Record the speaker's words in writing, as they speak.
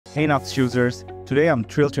Hey Nuxt users, today I'm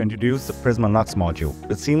thrilled to introduce the Prisma Nuxt module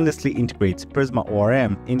that seamlessly integrates Prisma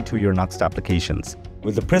ORM into your Nuxt applications.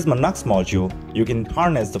 With the Prisma Nuxt module, you can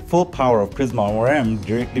harness the full power of Prisma ORM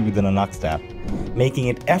directly within a Nuxt app, making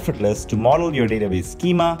it effortless to model your database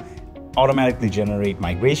schema, automatically generate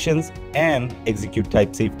migrations, and execute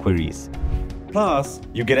type-safe queries. Plus,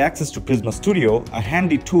 you get access to Prisma Studio, a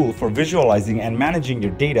handy tool for visualizing and managing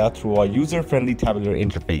your data through a user-friendly tabular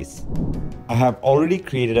interface. I have already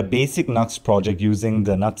created a basic Nuxt project using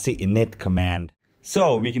the nuxt init command.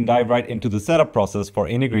 So we can dive right into the setup process for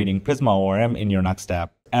integrating Prisma ORM in your Nuxt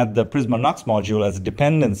app. Add the Prisma Nuxt module as a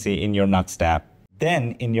dependency in your Nuxt app.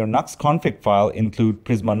 Then in your Nuxt config file, include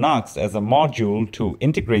Prisma Nuxt as a module to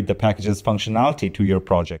integrate the package's functionality to your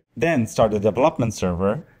project. Then start the development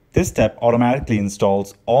server. This step automatically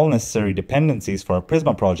installs all necessary dependencies for a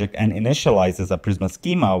Prisma project and initializes a Prisma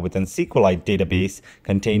schema within SQLite database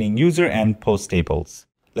containing user and post tables.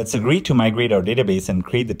 Let's agree to migrate our database and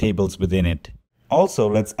create the tables within it. Also,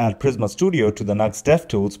 let's add Prisma Studio to the Nuxt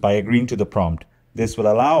DevTools by agreeing to the prompt. This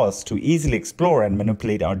will allow us to easily explore and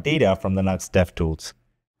manipulate our data from the Nuxt DevTools.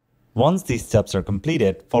 Once these steps are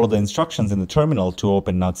completed, follow the instructions in the terminal to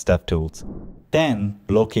open Nuxt DevTools. Then,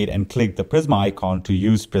 locate and click the Prisma icon to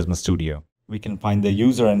use Prisma Studio. We can find the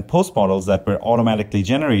user and post models that were automatically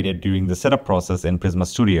generated during the setup process in Prisma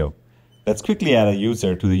Studio. Let's quickly add a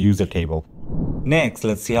user to the user table. Next,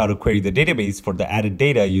 let's see how to query the database for the added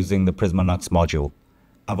data using the Prisma Nuxt module.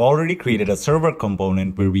 I've already created a server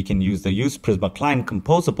component where we can use the Use Prisma Client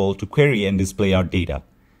composable to query and display our data.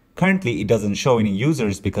 Currently, it doesn't show any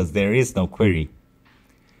users because there is no query.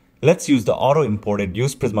 Let's use the auto-imported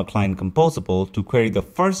Use Prisma Client composable to query the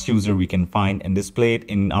first user we can find and display it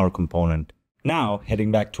in our component. Now,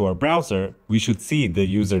 heading back to our browser, we should see the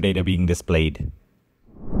user data being displayed.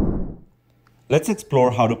 Let's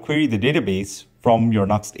explore how to query the database from your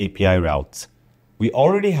Nuxt API routes. We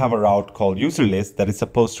already have a route called userList that is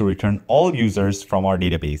supposed to return all users from our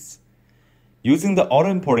database. Using the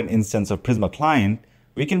auto-imported instance of Prisma Client,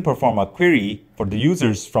 we can perform a query for the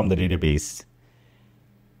users from the database.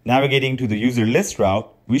 Navigating to the user list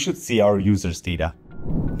route, we should see our users data.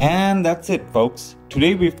 And that's it, folks.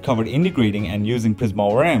 Today we've covered integrating and using Prisma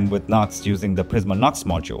ORM with Nuxt using the Prisma Nuxt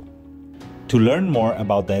module. To learn more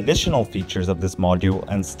about the additional features of this module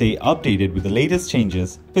and stay updated with the latest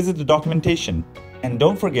changes, visit the documentation. And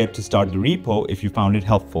don't forget to start the repo if you found it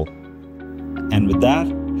helpful. And with that,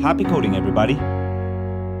 happy coding, everybody!